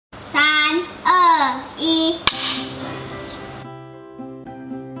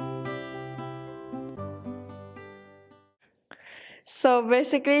So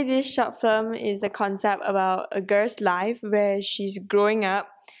basically, this short film is a concept about a girl's life where she's growing up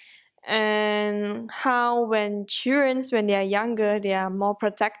and how when they are younger, they are more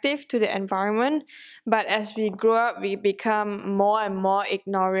protective to the environment. But as we grow up, we become more and more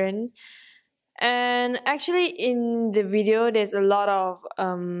ignorant. And actually, in the video, there's a lot of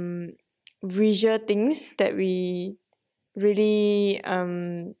visual things that we really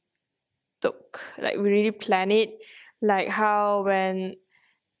we really plan it, like how when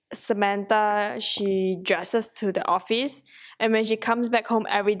Samantha she dresses to the office and when she comes back home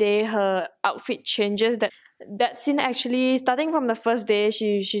every day her outfit changes. That scene actually starting from the first day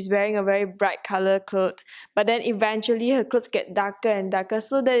she's wearing a very bright color clothes, but then eventually her clothes get darker and darker,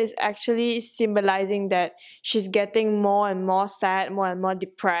 so that is actually symbolizing that she's getting more and more sad, more and more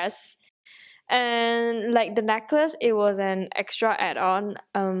depressed. And like the necklace, it was an extra add-on.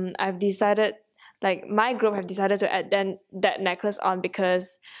 I've decided, like my group have decided to add then that necklace on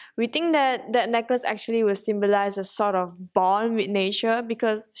because we think that that necklace actually will symbolize a sort of bond with nature,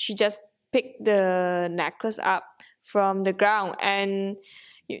 because she just picked the necklace up from the ground and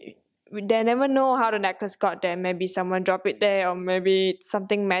they never know how the necklace got there. Maybe someone dropped it there, or maybe it's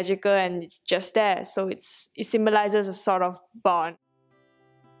something magical and it's just there, so it symbolizes a sort of bond.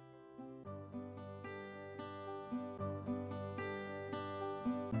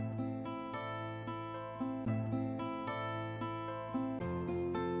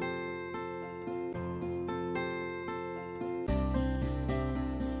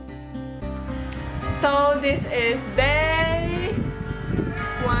 So this is day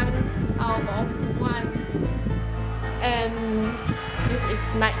 1 out of 1 and this is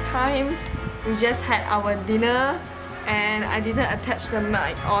night time. We just had our dinner and I didn't attach the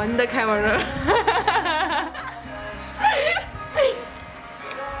mic on the camera.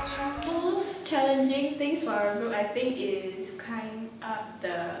 Most challenging things for our group, I think, is climb up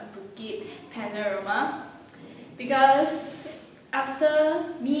the Bukit panorama, because after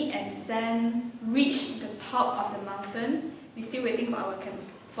me and San reached the top of the mountain, we're still waiting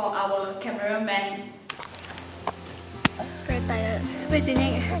for our cameraman. Very tired. Where's Xin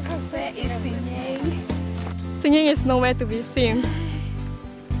Ying? Where is Xin Ying? Xin Ying is nowhere to be seen.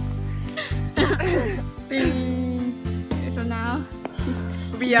 So now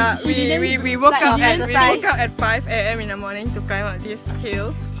we woke up at 5 a.m. in the morning to climb up this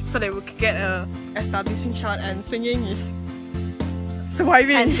hill so that we could get a establishing shot, and Xin Ying is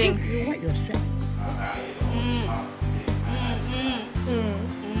surviving. you wipe your strap.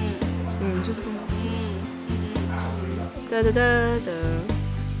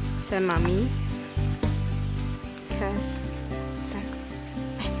 San Mommy, Cass, San,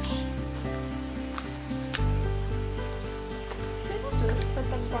 and me.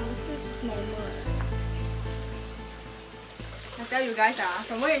 I tell you guys,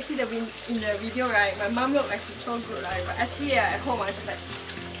 from what you see in the video, right, my mom looked like she's so good, right? But actually, at home, she's like,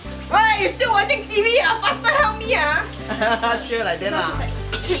 "Why you still watching TV? Faster help me!" Sure like that. So she's like,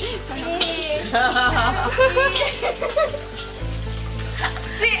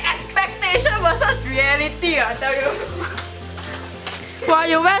 see, expectation versus reality, I tell you. Wow,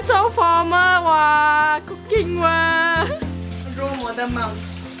 you wear so formal, wow, cooking, wow. Role model mom.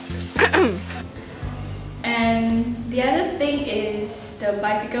 And the other thing is the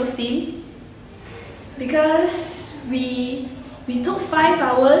bicycle scene, because we took 5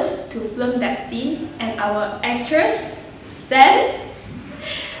 hours to film that scene, and our actress San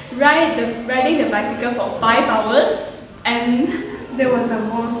riding the bicycle for 5 hours, and that was the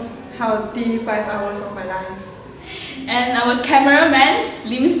most healthy 5 hours of my life. And our cameraman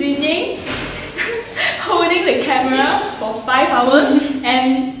Lim Xin Ying holding the camera for 5 hours,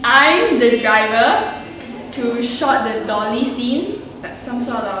 and I'm the driver to shot the dolly scene, that's some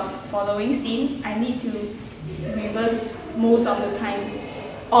sort of following scene. I need to reverse most of the time.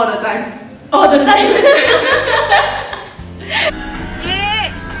 All the time. All the time.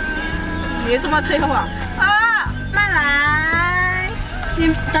 你这么退后啊？啊，慢来。你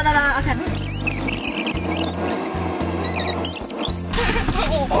等等等 ，OK。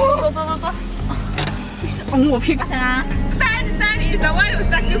走。你是拱我屁股啊？San is the one who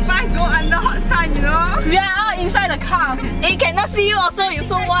sacrificed go under hot sun, you know. We are all inside the car. It cannot see you also. You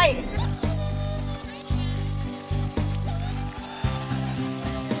so white.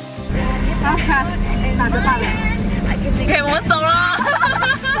 好看，拿着大人。OK， 我们走了。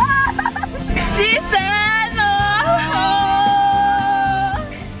谢谢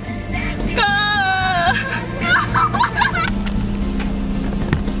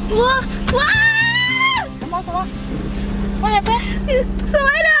哇！什么？ What happened? 什么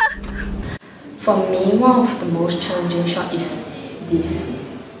来的？ For me, one of the most challenging shots is this.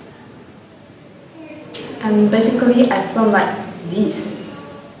 And basically I film like this.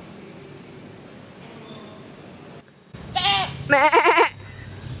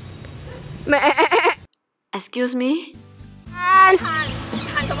 Excuse me? 喊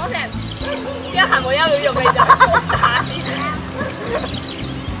什麼聲？一喊我有用嘅就打先。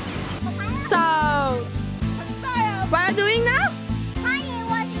So, what are you doing now?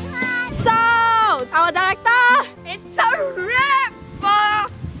 So, our director, It's a wrap for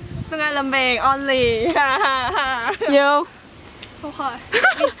Sungai Lembing only. you. So hot.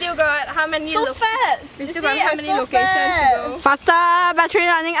 We still got how many? So fat. We still got how many locations to go? Faster, battery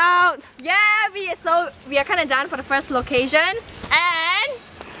running out. Yeah, we are kind of done for the first location and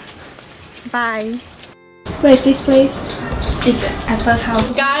bye. Where is this place? It's Apple's house.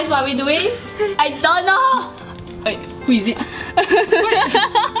 Guys, what are we doing? I don't know. Wait, who is it?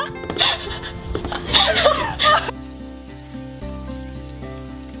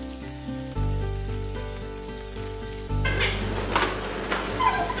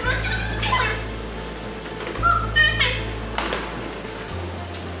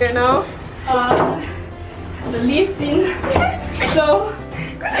 You know, the lift scene. So,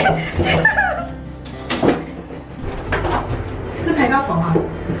 是拍到房啊？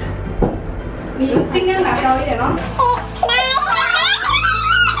你尽量拿高一点哦。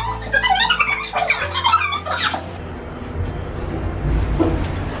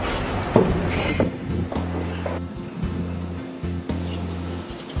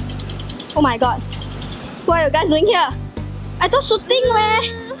Oh my god. What are you guys doing here? I thought shooting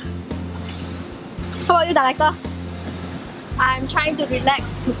leh. How about you, director? I'm trying to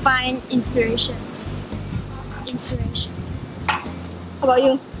relax to find inspirations. How about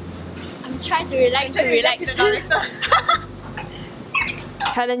you? I'm trying to relax to relax.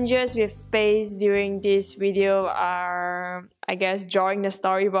 Challenges we faced during this video are, I guess, drawing the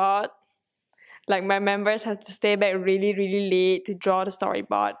storyboard. Like my members have to stay back really late to draw the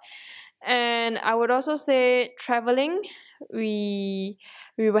storyboard. And I would also say traveling. We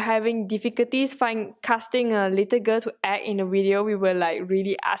were having difficulties casting a little girl to act in a video. We were like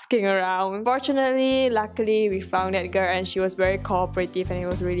really asking around. Fortunately, luckily, we found that girl and she was very cooperative and it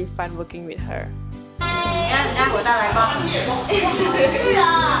was really fun working with her.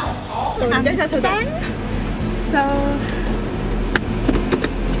 So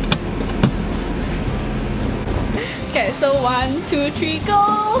Okay, so 1, 2, 3,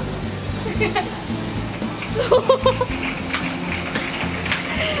 go!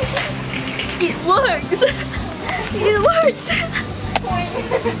 it works. It works.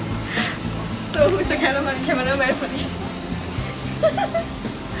 So who's the cameraman for this?